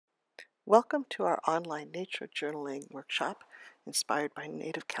Welcome to our online nature journaling workshop inspired by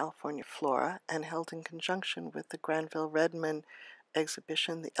native California flora and held in conjunction with the Granville Redmond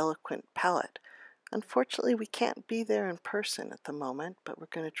exhibition, The Eloquent Palette. Unfortunately, we can't be there in person at the moment, but we're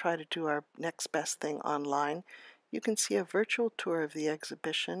going to try to do our next best thing online. You can see a virtual tour of the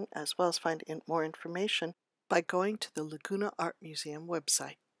exhibition as well as find more information by going to the Laguna Art Museum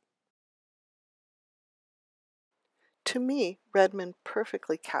website. To me, Redmond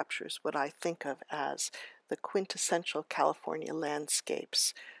perfectly captures what I think of as the quintessential California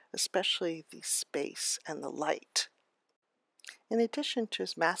landscapes, especially the space and the light. In addition to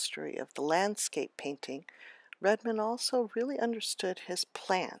his mastery of the landscape painting, Redmond also really understood his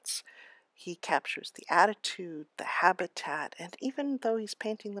plants. He captures the attitude, the habitat, and even though he's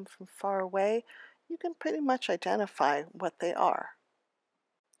painting them from far away, you can pretty much identify what they are.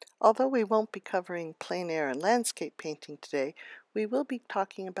 Although we won't be covering plein air and landscape painting today, we will be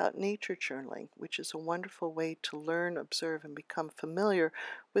talking about nature journaling, which is a wonderful way to learn, observe, and become familiar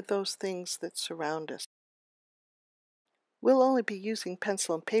with those things that surround us. We'll only be using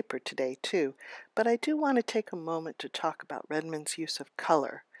pencil and paper today, too, but I do want to take a moment to talk about Redmond's use of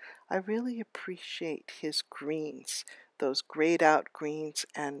color. I really appreciate his greens, those grayed out greens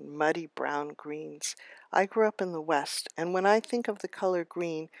and muddy brown greens. I grew up in the West, and when I think of the color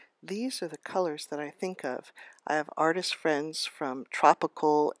green, these are the colors that I think of. I have artist friends from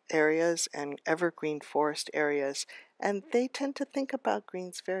tropical areas and evergreen forest areas, and they tend to think about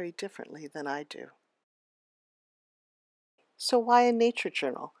greens very differently than I do. So why a nature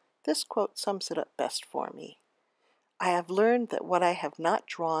journal? This quote sums it up best for me. I have learned that what I have not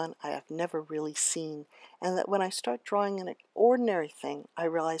drawn, I have never really seen, and that when I start drawing an ordinary thing, I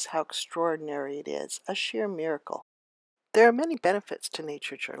realize how extraordinary it is, a sheer miracle. There are many benefits to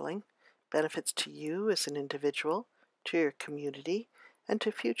nature journaling, benefits to you as an individual, to your community, and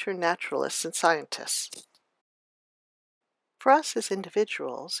to future naturalists and scientists. For us as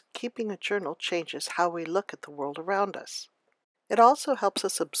individuals, keeping a journal changes how we look at the world around us. It also helps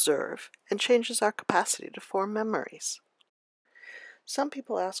us observe and changes our capacity to form memories. Some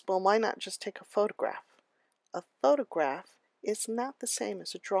people ask, well, why not just take a photograph? A photograph is not the same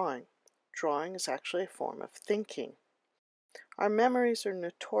as a drawing. Drawing is actually a form of thinking. Our memories are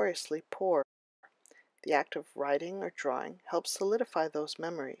notoriously poor. The act of writing or drawing helps solidify those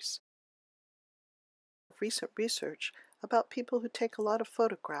memories. Recent research about people who take a lot of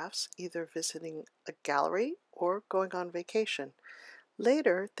photographs, either visiting a gallery or going on vacation.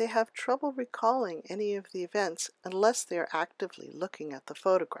 Later, they have trouble recalling any of the events unless they are actively looking at the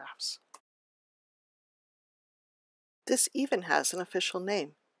photographs. This even has an official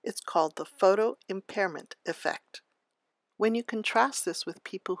name. It's called the photo impairment effect. When you contrast this with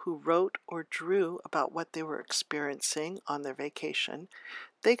people who wrote or drew about what they were experiencing on their vacation,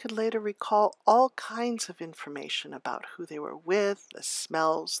 they could later recall all kinds of information about who they were with, the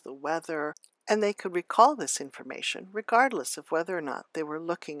smells, the weather, and they could recall this information regardless of whether or not they were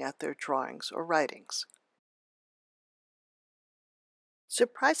looking at their drawings or writings.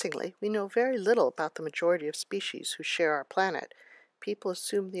 Surprisingly, we know very little about the majority of species who share our planet. People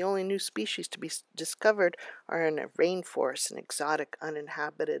assume the only new species to be discovered are in a rainforest and exotic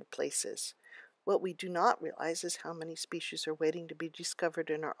uninhabited places. What we do not realize is how many species are waiting to be discovered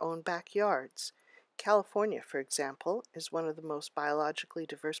in our own backyards. California, for example, is one of the most biologically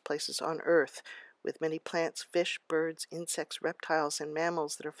diverse places on Earth, with many plants, fish, birds, insects, reptiles, and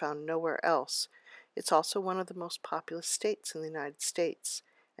mammals that are found nowhere else. It's also one of the most populous states in the United States,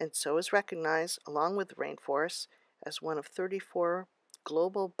 and so is recognized, along with the rainforests, as one of 34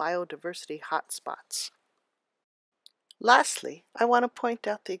 global biodiversity hotspots. Lastly, I want to point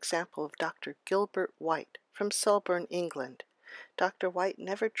out the example of Dr. Gilbert White from Selborne, England. Dr. White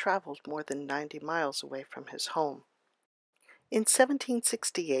never traveled more than 90 miles away from his home. In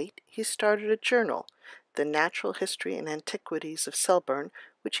 1768, he started a journal, The Natural History and Antiquities of Selborne,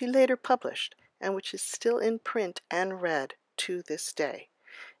 which he later published, and which is still in print and read to this day.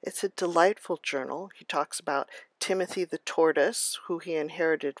 It's a delightful journal. He talks about Timothy the tortoise, who he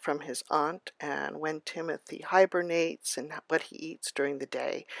inherited from his aunt, and when Timothy hibernates and what he eats during the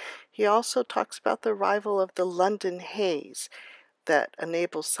day. He also talks about the arrival of the London haze that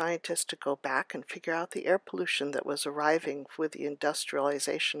enables scientists to go back and figure out the air pollution that was arriving with the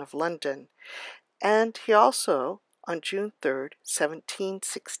industrialization of London. And he also, on June 3rd,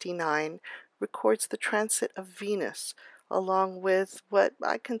 1769, records the transit of Venus, along with what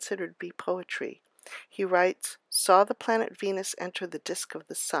I consider to be poetry. He writes, "Saw the planet Venus enter the disk of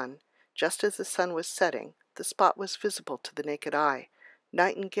the sun. Just as the sun was setting, the spot was visible to the naked eye.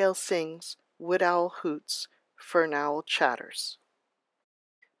 Nightingale sings, wood owl hoots, fern owl chatters."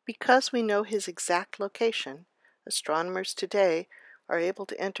 Because we know his exact location, astronomers today are able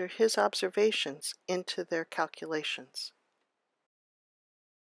to enter his observations into their calculations.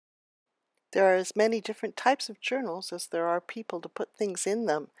 There are as many different types of journals as there are people to put things in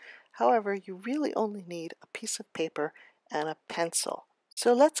them. However, you really only need a piece of paper and a pencil.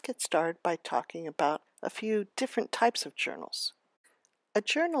 So let's get started by talking about a few different types of journals. A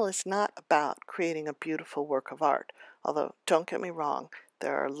journal is not about creating a beautiful work of art, although don't get me wrong,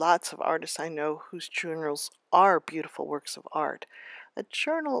 there are lots of artists I know whose journals are beautiful works of art. A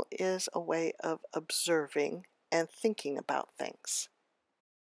journal is a way of observing and thinking about things.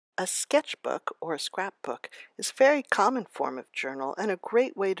 A sketchbook or a scrapbook is a very common form of journal and a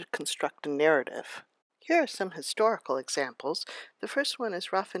great way to construct a narrative. Here are some historical examples. The first one is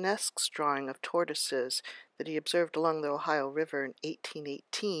Rafinesque's drawing of tortoises that he observed along the Ohio River in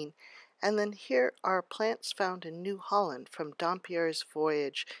 1818. And then here are plants found in New Holland from Dampierre's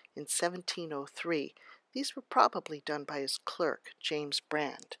voyage in 1703. These were probably done by his clerk, James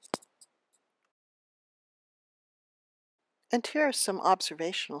Brand. And here are some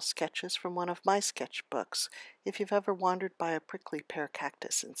observational sketches from one of my sketchbooks. If you've ever wandered by a prickly pear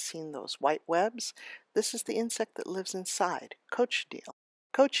cactus and seen those white webs, this is the insect that lives inside, cochineal.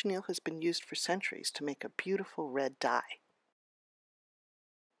 Cochineal has been used for centuries to make a beautiful red dye.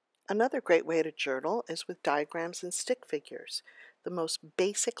 Another great way to journal is with diagrams and stick figures. The most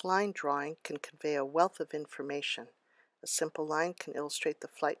basic line drawing can convey a wealth of information. A simple line can illustrate the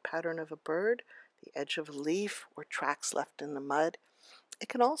flight pattern of a bird, the edge of a leaf, or tracks left in the mud. It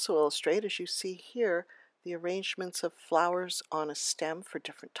can also illustrate, as you see here, the arrangements of flowers on a stem for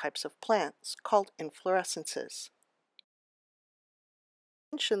different types of plants, called inflorescences.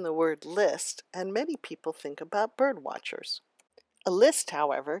 Mention the word list, and many people think about bird watchers. A list,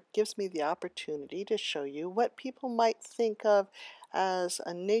 however, gives me the opportunity to show you what people might think of as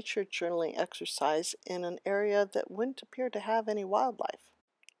a nature journaling exercise in an area that wouldn't appear to have any wildlife.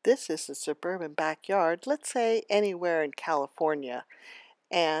 This is a suburban backyard, let's say anywhere in California,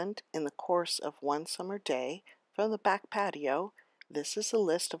 and in the course of one summer day, from the back patio, this is a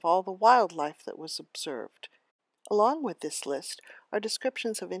list of all the wildlife that was observed. Along with this list are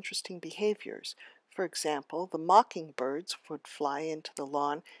descriptions of interesting behaviors. For example, the mockingbirds would fly into the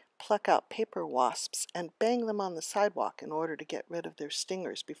lawn, pluck out paper wasps, and bang them on the sidewalk in order to get rid of their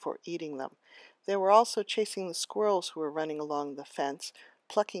stingers before eating them. They were also chasing the squirrels who were running along the fence,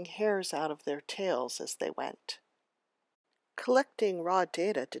 plucking hairs out of their tails as they went. Collecting raw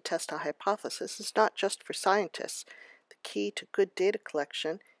data to test a hypothesis is not just for scientists. The key to good data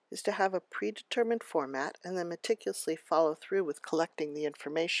collection is to have a predetermined format and then meticulously follow through with collecting the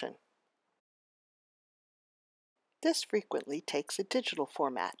information. This frequently takes a digital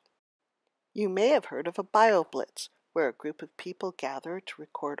format. You may have heard of a BioBlitz, where a group of people gather to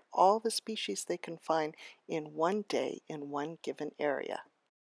record all the species they can find in one day in one given area.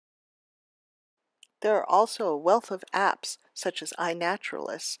 There are also a wealth of apps, such as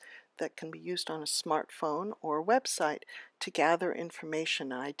iNaturalist, that can be used on a smartphone or a website to gather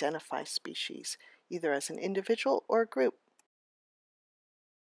information and identify species, either as an individual or a group.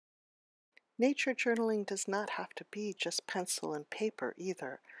 Nature journaling does not have to be just pencil and paper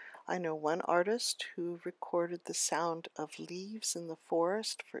either. I know one artist who recorded the sound of leaves in the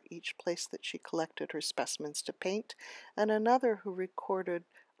forest for each place that she collected her specimens to paint, and another who recorded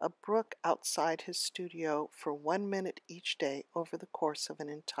a brook outside his studio for 1 minute each day over the course of an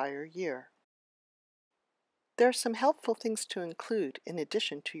entire year. There are some helpful things to include in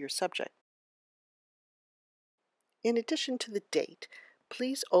addition to your subject. In addition to the date,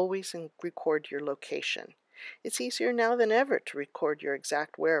 please always record your location. It's easier now than ever to record your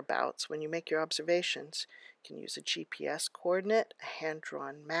exact whereabouts when you make your observations. You can use a GPS coordinate, a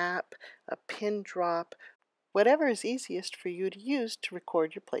hand-drawn map, a pin drop, whatever is easiest for you to use to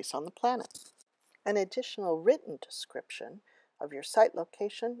record your place on the planet. An additional written description of your site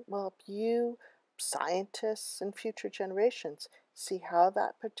location will help you, scientists, and future generations see how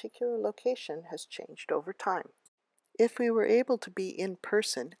that particular location has changed over time. If we were able to be in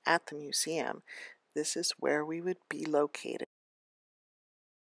person at the museum, this is where we would be located.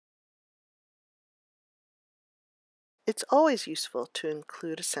 It's always useful to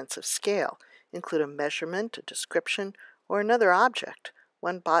include a sense of scale. Include a measurement, a description, or another object.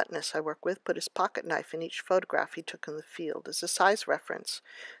 One botanist I work with put his pocket knife in each photograph he took in the field as a size reference.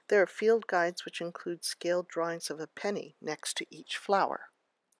 There are field guides which include scaled drawings of a penny next to each flower.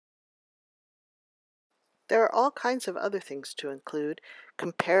 There are all kinds of other things to include.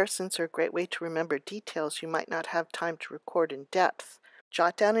 Comparisons are a great way to remember details you might not have time to record in depth.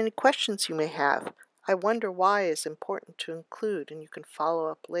 Jot down any questions you may have. I wonder why is important to include, and you can follow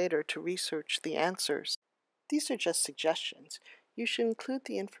up later to research the answers. These are just suggestions. You should include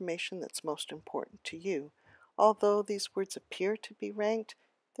the information that's most important to you. Although these words appear to be ranked,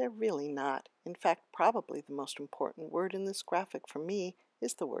 they're really not. In fact, probably the most important word in this graphic for me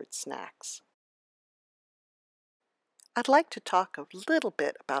is the word snacks. I'd like to talk a little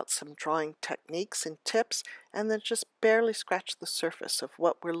bit about some drawing techniques and tips, and then just barely scratch the surface of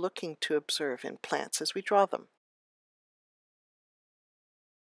what we're looking to observe in plants as we draw them.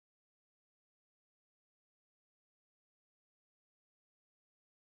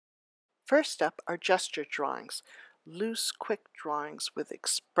 First up are gesture drawings, loose, quick drawings with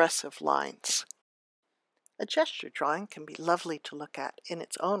expressive lines. A gesture drawing can be lovely to look at in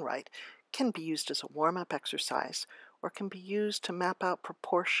its own right, can be used as a warm-up exercise, or can be used to map out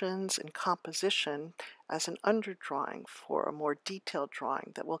proportions and composition as an underdrawing for a more detailed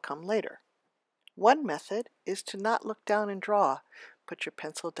drawing that will come later. One method is to not look down and draw. Put your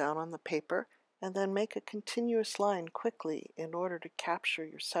pencil down on the paper and then make a continuous line quickly in order to capture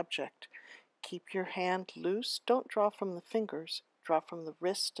your subject. Keep your hand loose. Don't draw from the fingers. Draw from the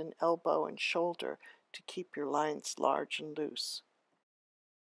wrist and elbow and shoulder to keep your lines large and loose.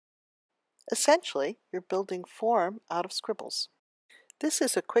 Essentially, you're building form out of scribbles. This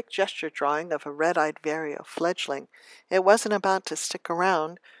is a quick gesture drawing of a red-eyed vireo fledgling. It wasn't about to stick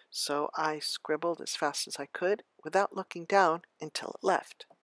around, so I scribbled as fast as I could without looking down until it left.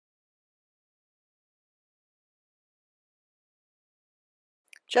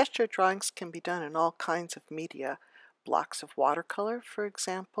 Gesture drawings can be done in all kinds of media. Blocks of watercolor, for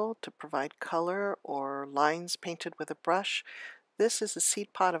example, to provide color, or lines painted with a brush. This is a seed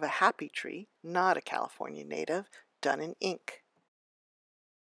pod of a happy tree, not a California native, done in ink.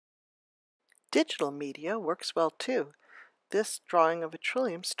 Digital media works well too. This drawing of a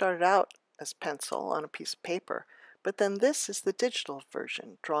trillium started out as pencil on a piece of paper, but then this is the digital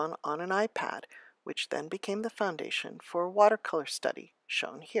version drawn on an iPad, which then became the foundation for watercolor study,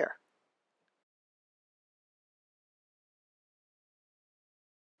 shown here.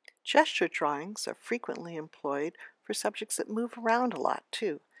 Gesture drawings are frequently employed for subjects that move around a lot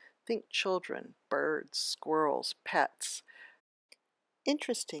too. Think children, birds, squirrels, pets.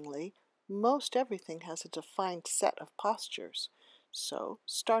 Interestingly, most everything has a defined set of postures. So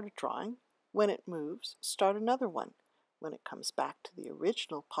start a drawing. When it moves, start another one. When it comes back to the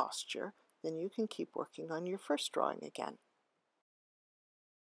original posture, then you can keep working on your first drawing again.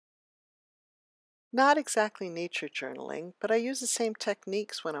 Not exactly nature journaling, but I use the same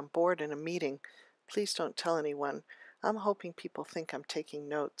techniques when I'm bored in a meeting. Please don't tell anyone. I'm hoping people think I'm taking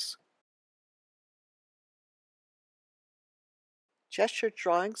notes. Gesture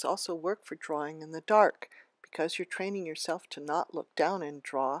drawings also work for drawing in the dark. Because you're training yourself to not look down and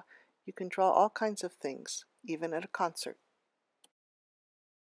draw, you can draw all kinds of things, even at a concert.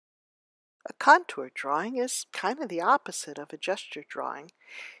 A contour drawing is kind of the opposite of a gesture drawing.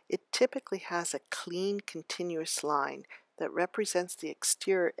 It typically has a clean, continuous line that represents the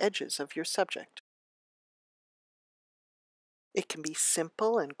exterior edges of your subject. It can be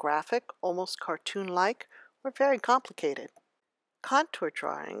simple and graphic, almost cartoon-like, or very complicated. Contour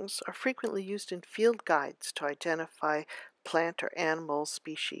drawings are frequently used in field guides to identify plant or animal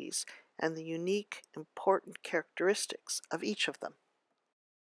species and the unique, important characteristics of each of them.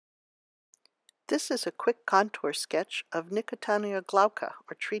 This is a quick contour sketch of Nicotiana glauca,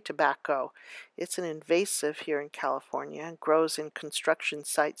 or tree tobacco. It's an invasive here in California and grows in construction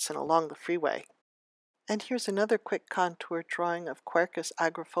sites and along the freeway. And here's another quick contour drawing of Quercus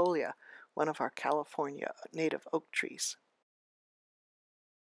agrifolia, one of our California native oak trees.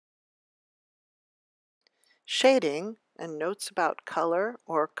 Shading and notes about color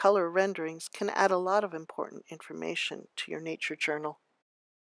or color renderings can add a lot of important information to your nature journal.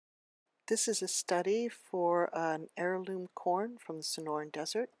 This is a study for an heirloom corn from the Sonoran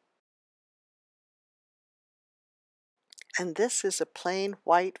Desert. And this is a plain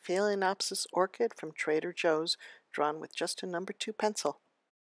white Phalaenopsis orchid from Trader Joe's, drawn with just a number 2 pencil.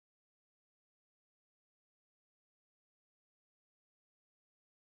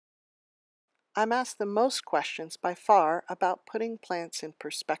 I'm asked the most questions by far about putting plants in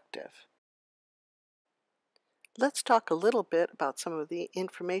perspective. Let's talk a little bit about some of the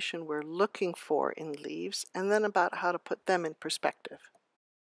information we're looking for in leaves, and then about how to put them in perspective.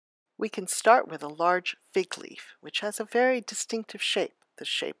 We can start with a large fig leaf, which has a very distinctive shape, the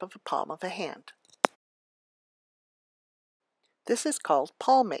shape of the palm of a hand. This is called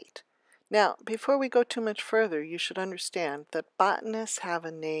palmate. Now, before we go too much further, you should understand that botanists have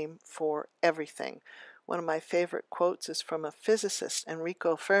a name for everything. One of my favorite quotes is from a physicist,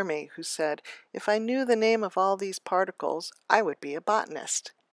 Enrico Fermi, who said, "If I knew the name of all these particles, I would be a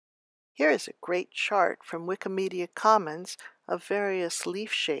botanist." Here is a great chart from Wikimedia Commons of various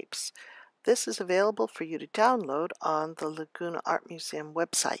leaf shapes. This is available for you to download on the Laguna Art Museum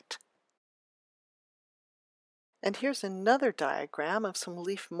website. And here's another diagram of some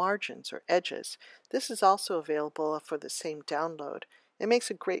leaf margins or edges. This is also available for the same download. It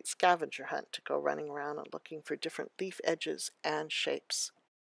makes a great scavenger hunt to go running around and looking for different leaf edges and shapes.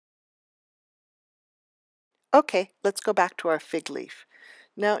 Okay, let's go back to our fig leaf.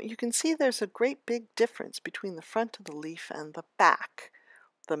 Now you can see there's a great big difference between the front of the leaf and the back.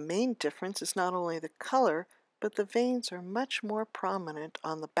 The main difference is not only the color, but the veins are much more prominent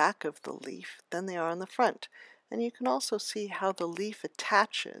on the back of the leaf than they are on the front. And you can also see how the leaf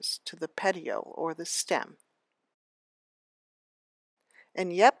attaches to the petiole or the stem.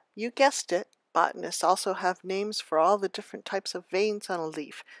 And yep, you guessed it, botanists also have names for all the different types of veins on a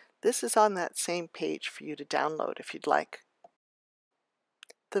leaf. This is on that same page for you to download if you'd like.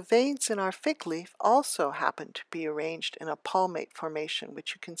 The veins in our fig leaf also happen to be arranged in a palmate formation,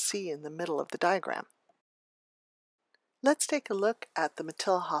 which you can see in the middle of the diagram. Let's take a look at the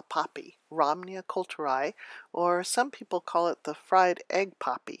Matilaha poppy, Rhamnia coulteri, or some people call it the fried egg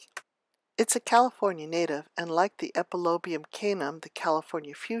poppy. It's a California native, and like the Epilobium canum, the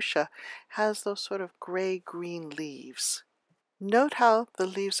California fuchsia, has those sort of gray-green leaves. Note how the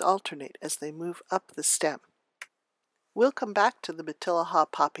leaves alternate as they move up the stem. We'll come back to the Matilaha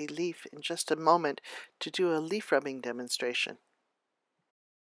poppy leaf in just a moment to do a leaf rubbing demonstration.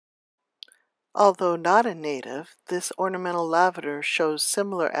 Although not a native, this ornamental lavender shows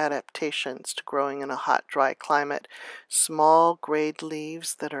similar adaptations to growing in a hot, dry climate, small grayed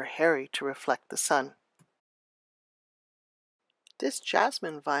leaves that are hairy to reflect the sun. This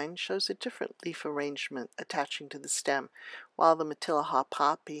jasmine vine shows a different leaf arrangement attaching to the stem. While the Matilaha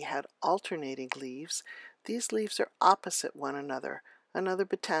poppy had alternating leaves, these leaves are opposite one another, another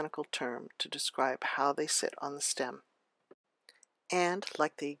botanical term to describe how they sit on the stem. And,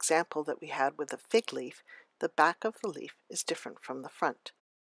 like the example that we had with the fig leaf, the back of the leaf is different from the front.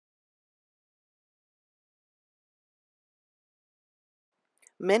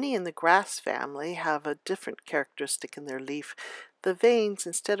 Many in the grass family have a different characteristic in their leaf. The veins,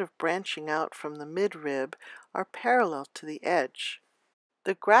 instead of branching out from the midrib, are parallel to the edge.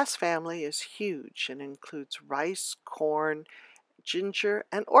 The grass family is huge and includes rice, corn, ginger,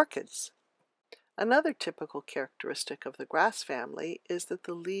 and orchids. Another typical characteristic of the grass family is that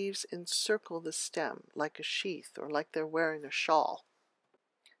the leaves encircle the stem like a sheath or like they're wearing a shawl.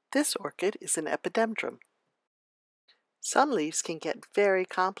 This orchid is an epidendrum. Some leaves can get very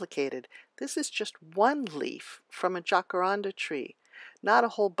complicated. This is just one leaf from a jacaranda tree, not a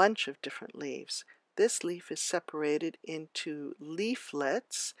whole bunch of different leaves. This leaf is separated into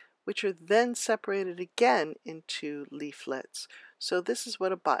leaflets, which are then separated again into leaflets. So this is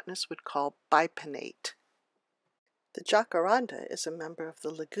what a botanist would call bipinnate. The jacaranda is a member of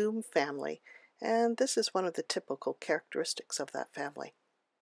the legume family, and this is one of the typical characteristics of that family.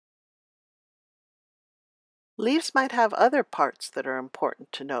 Leaves might have other parts that are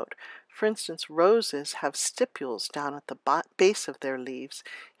important to note. For instance, roses have stipules down at the base of their leaves.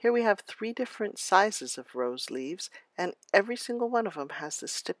 Here we have 3 different sizes of rose leaves, and every single one of them has the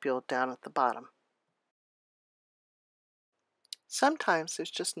stipule down at the bottom. Sometimes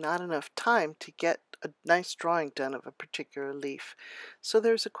there's just not enough time to get a nice drawing done of a particular leaf, so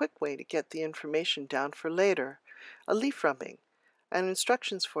there's a quick way to get the information down for later, a leaf rubbing, and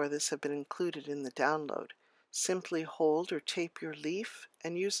instructions for this have been included in the download. Simply hold or tape your leaf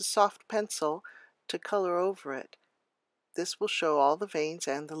and use a soft pencil to color over it. This will show all the veins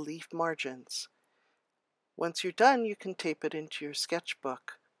and the leaf margins. Once you're done, you can tape it into your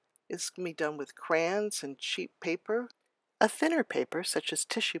sketchbook. This can be done with crayons and cheap paper. A thinner paper, such as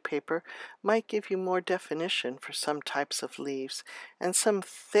tissue paper, might give you more definition for some types of leaves, and some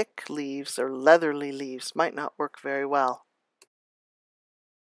thick leaves or leathery leaves might not work very well.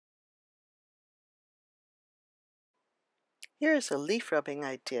 Here is a leaf rubbing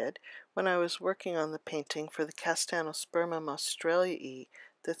I did when I was working on the painting for the Castanospermum australiae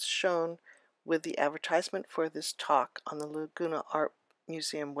that's shown with the advertisement for this talk on the Laguna Art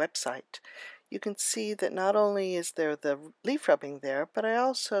Museum website. You can see that not only is there the leaf rubbing there, but I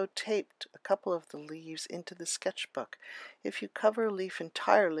also taped a couple of the leaves into the sketchbook. If you cover a leaf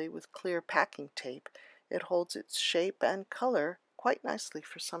entirely with clear packing tape, it holds its shape and color quite nicely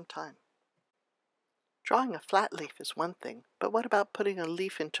for some time. Drawing a flat leaf is one thing, but what about putting a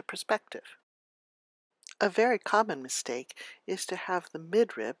leaf into perspective? A very common mistake is to have the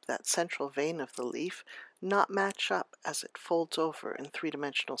midrib, that central vein of the leaf, not match up as it folds over in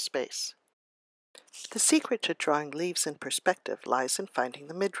three-dimensional space. The secret to drawing leaves in perspective lies in finding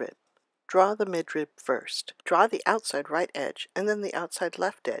the midrib. Draw the midrib first. Draw the outside right edge and then the outside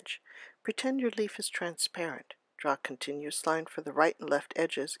left edge. Pretend your leaf is transparent. Draw a continuous line for the right and left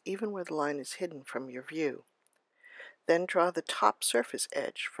edges, even where the line is hidden from your view. Then draw the top surface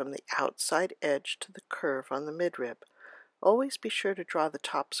edge from the outside edge to the curve on the midrib. Always be sure to draw the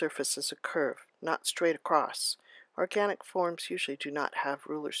top surface as a curve, not straight across. Organic forms usually do not have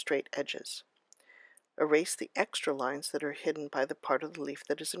ruler straight edges. Erase the extra lines that are hidden by the part of the leaf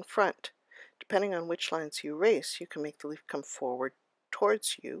that is in front. Depending on which lines you erase, you can make the leaf come forward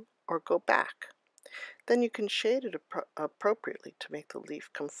towards you or go back. Then you can shade it appropriately to make the leaf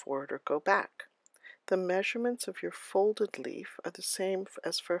come forward or go back. The measurements of your folded leaf are the same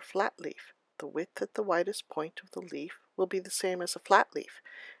as for a flat leaf. The width at the widest point of the leaf will be the same as a flat leaf,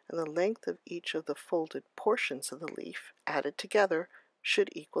 and the length of each of the folded portions of the leaf added together should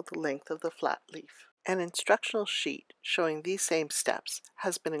equal the length of the flat leaf. An instructional sheet showing these same steps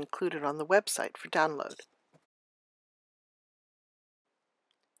has been included on the website for download.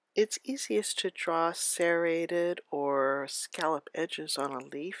 It's easiest to draw serrated or scallop edges on a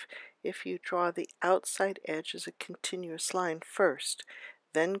leaf if you draw the outside edge as a continuous line first,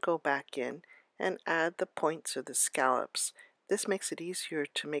 then go back in and add the points or the scallops. This makes it easier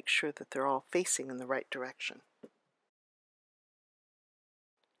to make sure that they're all facing in the right direction.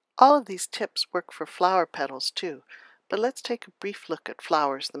 All of these tips work for flower petals too, but let's take a brief look at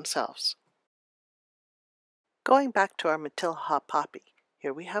flowers themselves. Going back to our Matilha poppy,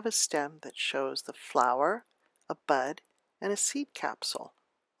 here we have a stem that shows the flower, a bud, and a seed capsule,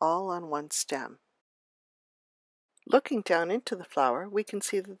 all on one stem. Looking down into the flower, we can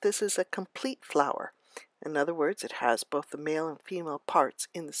see that this is a complete flower. In other words, it has both the male and female parts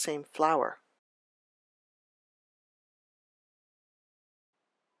in the same flower.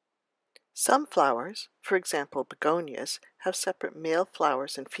 Some flowers, for example begonias, have separate male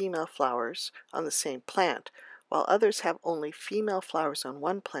flowers and female flowers on the same plant, while others have only female flowers on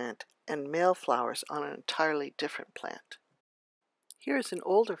one plant and male flowers on an entirely different plant. Here is an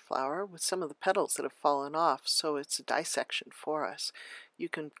older flower with some of the petals that have fallen off, so it's a dissection for us. You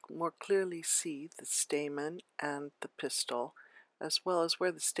can more clearly see the stamen and the pistil, as well as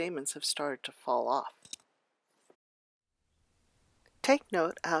where the stamens have started to fall off. Take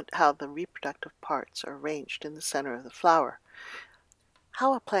note of how the reproductive parts are arranged in the center of the flower.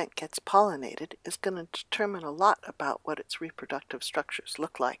 How a plant gets pollinated is going to determine a lot about what its reproductive structures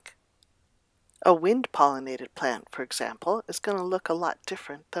look like. A wind-pollinated plant, for example, is going to look a lot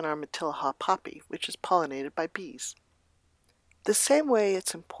different than our Matilha poppy, which is pollinated by bees. The same way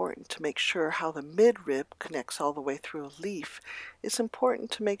it's important to make sure how the midrib connects all the way through a leaf, it's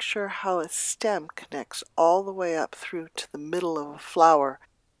important to make sure how a stem connects all the way up through to the middle of a flower.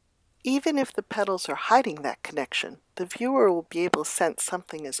 Even if the petals are hiding that connection, the viewer will be able to sense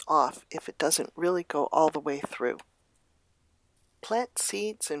something is off if it doesn't really go all the way through. Plant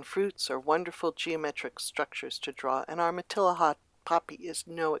seeds and fruits are wonderful geometric structures to draw, and our Matilha poppy is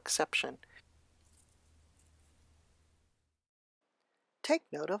no exception. Take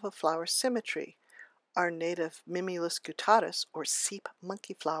note of a flower symmetry. Our native Mimulus guttatus, or seep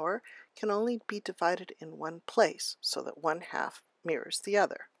monkey flower, can only be divided in one place, so that one half mirrors the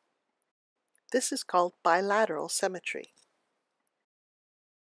other. This is called bilateral symmetry.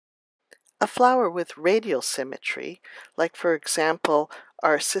 A flower with radial symmetry, like for example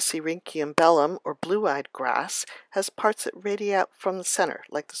our Sisyrinchium bellum or blue-eyed grass, has parts that radiate out from the center,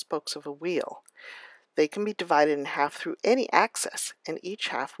 like the spokes of a wheel. They can be divided in half through any axis, and each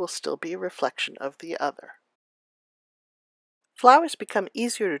half will still be a reflection of the other. Flowers become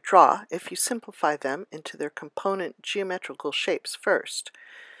easier to draw if you simplify them into their component geometrical shapes first.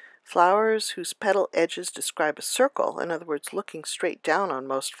 Flowers whose petal edges describe a circle, in other words looking straight down on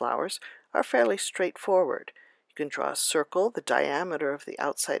most flowers, are fairly straightforward. You can draw a circle the diameter of the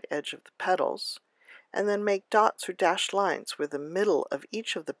outside edge of the petals, and then make dots or dashed lines where the middle of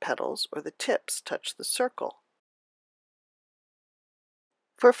each of the petals or the tips touch the circle.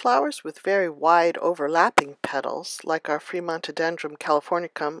 For flowers with very wide overlapping petals, like our Fremontodendron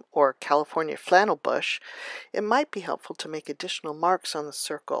californicum or California flannel bush, it might be helpful to make additional marks on the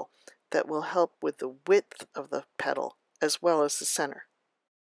circle that will help with the width of the petal as well as the center.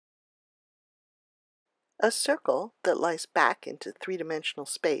 A circle that lies back into three-dimensional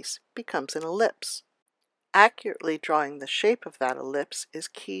space becomes an ellipse. Accurately drawing the shape of that ellipse is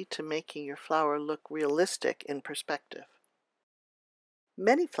key to making your flower look realistic in perspective.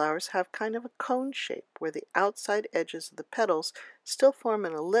 Many flowers have kind of a cone shape where the outside edges of the petals still form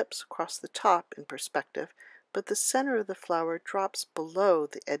an ellipse across the top in perspective, but the center of the flower drops below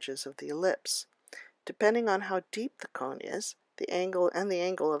the edges of the ellipse. Depending on how deep the cone is, the angle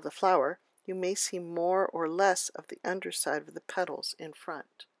of the flower, you may see more or less of the underside of the petals in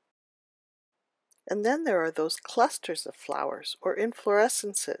front. And then there are those clusters of flowers, or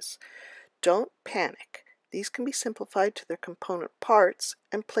inflorescences. Don't panic. These can be simplified to their component parts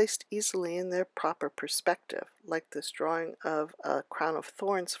and placed easily in their proper perspective, like this drawing of a crown of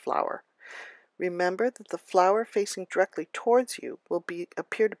thorns flower. Remember that the flower facing directly towards you will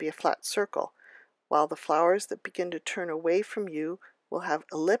appear to be a flat circle, while the flowers that begin to turn away from you will have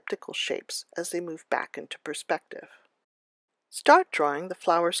elliptical shapes as they move back into perspective. Start drawing the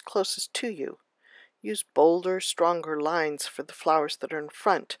flowers closest to you. Use bolder, stronger lines for the flowers that are in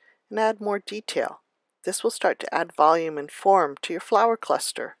front, and add more detail. This will start to add volume and form to your flower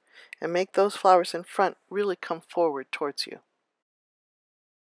cluster, and make those flowers in front really come forward towards you.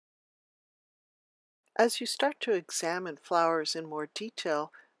 As you start to examine flowers in more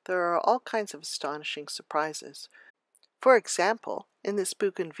detail, there are all kinds of astonishing surprises. For example, in this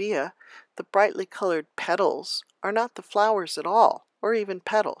bougainvillea, the brightly colored petals are not the flowers at all, or even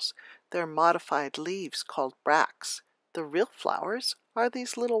petals. They're modified leaves called bracts. The real flowers are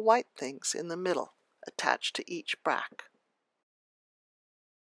these little white things in the middle, attached to each bract.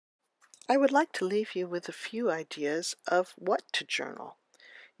 I would like to leave you with a few ideas of what to journal.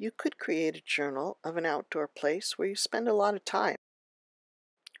 You could create a journal of an outdoor place where you spend a lot of time.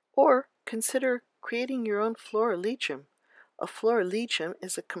 Or consider creating your own florilegium. A florilegium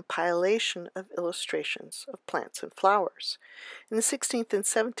is a compilation of illustrations of plants and flowers. In the 16th and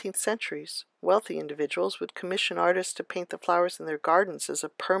 17th centuries, wealthy individuals would commission artists to paint the flowers in their gardens as a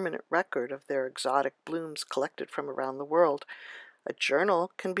permanent record of their exotic blooms collected from around the world. A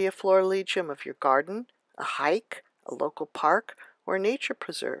journal can be a florilegium of your garden, a hike, a local park, or a nature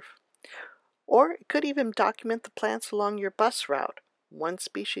preserve. Or it could even document the plants along your bus route, one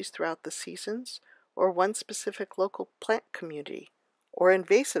species throughout the seasons, or one specific local plant community, or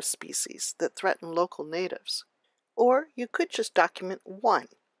invasive species that threaten local natives. Or you could just document one.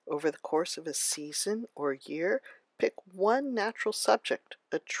 Over the course of a season or year, pick one natural subject,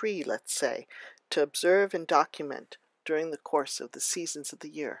 a tree, let's say, to observe and document during the course of the seasons of the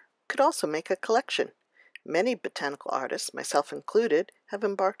year. You could also make a collection. Many botanical artists, myself included, have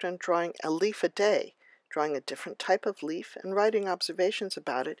embarked on drawing a leaf a day, drawing a different type of leaf and writing observations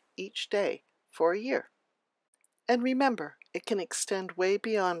about it each day for a year. And remember, it can extend way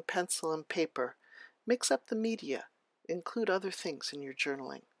beyond pencil and paper. Mix up the media. Include other things in your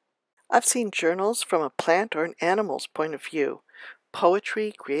journaling. I've seen journals from a plant or an animal's point of view.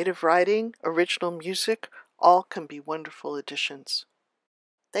 Poetry, creative writing, original music, all can be wonderful additions.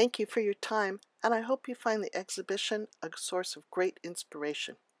 Thank you for your time, and I hope you find the exhibition a source of great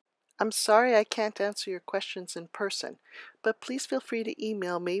inspiration. I'm sorry I can't answer your questions in person, but please feel free to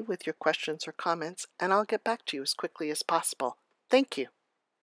email me with your questions or comments, and I'll get back to you as quickly as possible. Thank you.